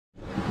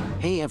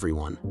Hey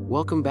everyone,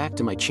 welcome back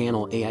to my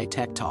channel AI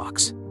Tech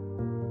Talks.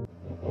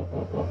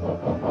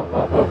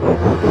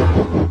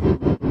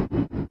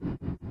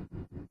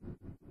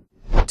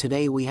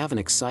 Today we have an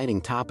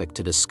exciting topic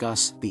to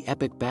discuss: the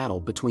epic battle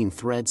between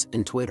Threads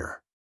and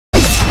Twitter.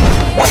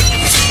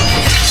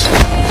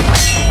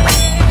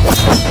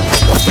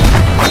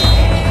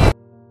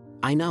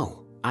 I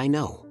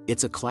know,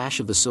 it's a clash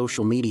of the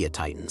social media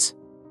titans.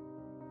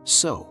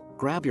 So,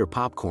 grab your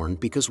popcorn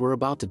because we're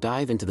about to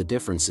dive into the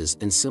differences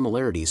and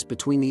similarities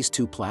between these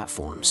two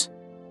platforms.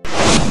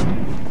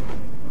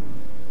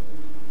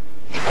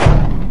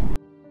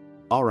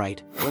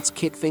 Alright, let's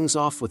kick things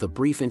off with a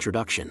brief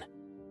introduction.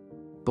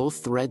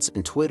 Both Threads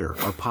and Twitter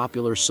are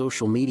popular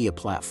social media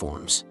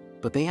platforms,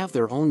 but they have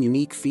their own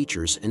unique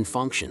features and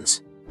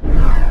functions.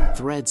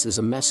 Threads is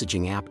a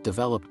messaging app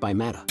developed by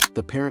Meta,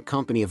 the parent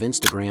company of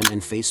Instagram and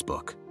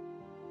Facebook.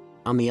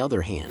 On the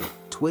other hand,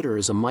 Twitter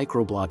is a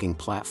microblogging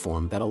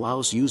platform that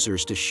allows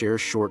users to share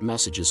short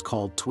messages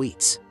called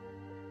tweets.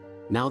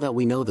 Now that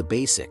we know the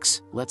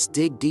basics, let's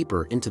dig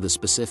deeper into the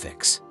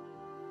specifics.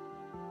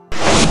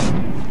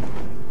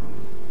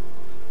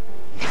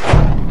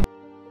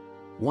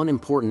 One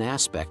important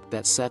aspect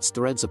that sets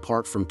Threads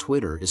apart from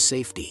Twitter is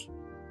safety.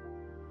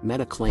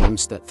 Meta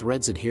claims that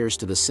Threads adheres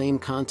to the same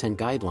content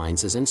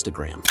guidelines as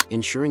Instagram,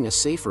 ensuring a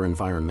safer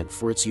environment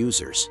for its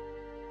users.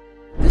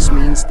 This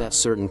means that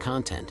certain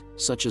content,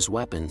 such as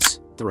weapons,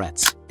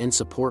 threats, and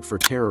support for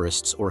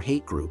terrorists or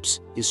hate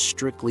groups, is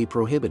strictly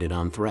prohibited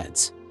on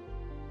Threads.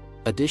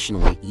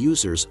 Additionally,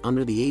 users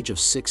under the age of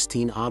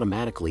 16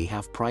 automatically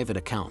have private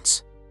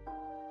accounts.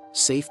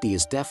 Safety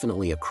is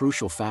definitely a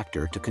crucial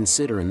factor to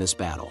consider in this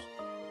battle.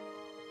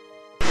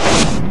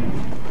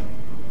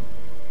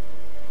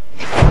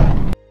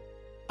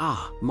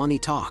 Money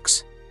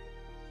talks.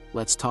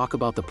 Let's talk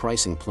about the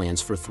pricing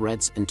plans for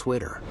Threads and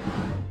Twitter.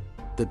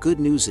 The good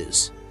news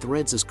is,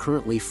 Threads is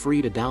currently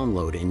free to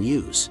download and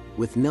use,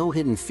 with no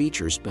hidden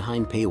features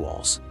behind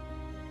paywalls.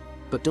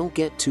 But don't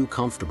get too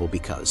comfortable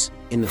because,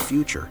 in the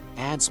future,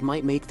 ads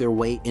might make their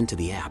way into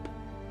the app.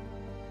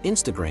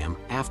 Instagram,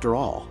 after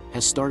all,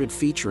 has started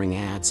featuring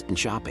ads and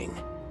shopping.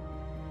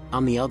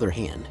 On the other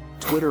hand,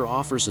 Twitter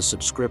offers a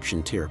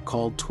subscription tier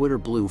called Twitter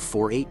Blue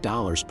for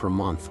 $8 per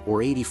month or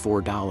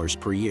 $84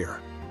 per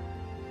year.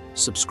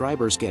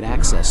 Subscribers get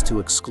access to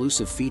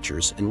exclusive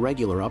features and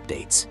regular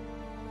updates.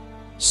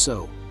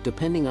 So,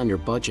 depending on your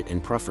budget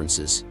and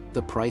preferences,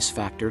 the price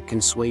factor can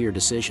sway your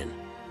decision.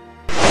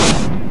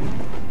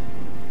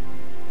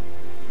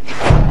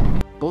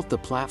 Both the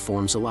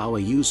platforms allow a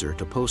user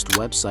to post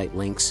website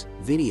links,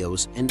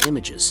 videos, and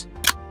images.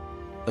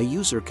 A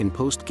user can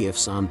post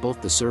GIFs on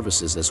both the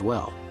services as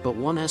well, but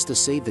one has to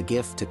save the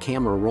GIF to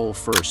camera roll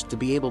first to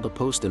be able to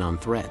post it on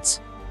Threads.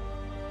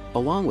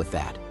 Along with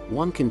that,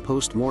 one can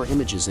post more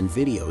images and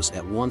videos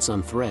at once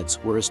on Threads,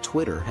 whereas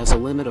Twitter has a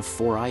limit of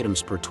 4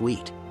 items per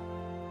tweet.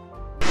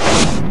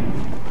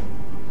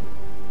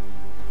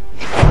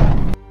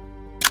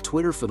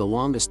 Twitter for the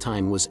longest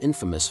time was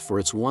infamous for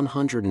its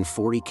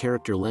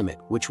 140-character limit,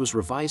 which was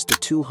revised to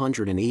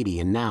 280,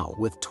 and now,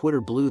 with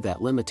Twitter Blue,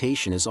 that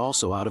limitation is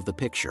also out of the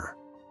picture.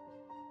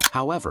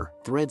 However,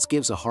 Threads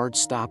gives a hard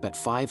stop at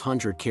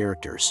 500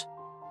 characters.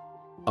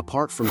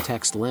 Apart from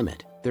text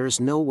limit, there is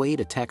no way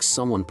to text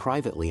someone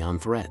privately on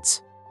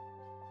Threads.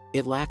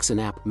 It lacks an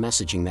app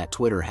messaging that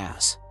Twitter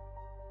has.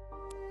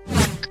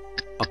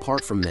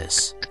 Apart from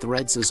this,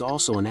 Threads is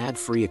also an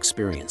ad-free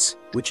experience,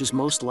 which is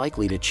most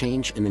likely to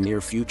change in the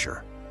near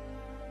future.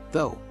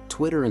 Though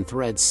Twitter and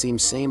Threads seem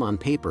same on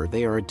paper,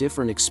 they are a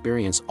different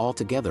experience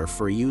altogether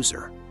for a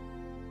user.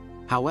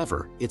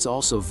 However, it's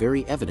also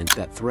very evident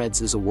that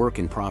Threads is a work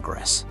in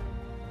progress.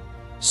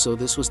 So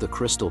this was the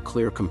crystal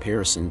clear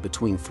comparison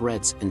between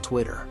Threads and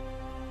Twitter.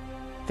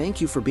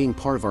 Thank you for being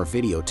part of our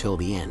video till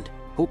the end.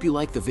 Hope you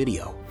like the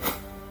video.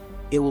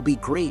 It will be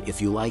great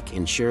if you like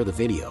and share the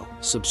video,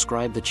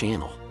 subscribe the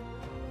channel.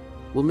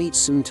 We'll meet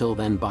soon, till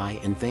then, bye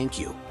and thank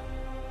you.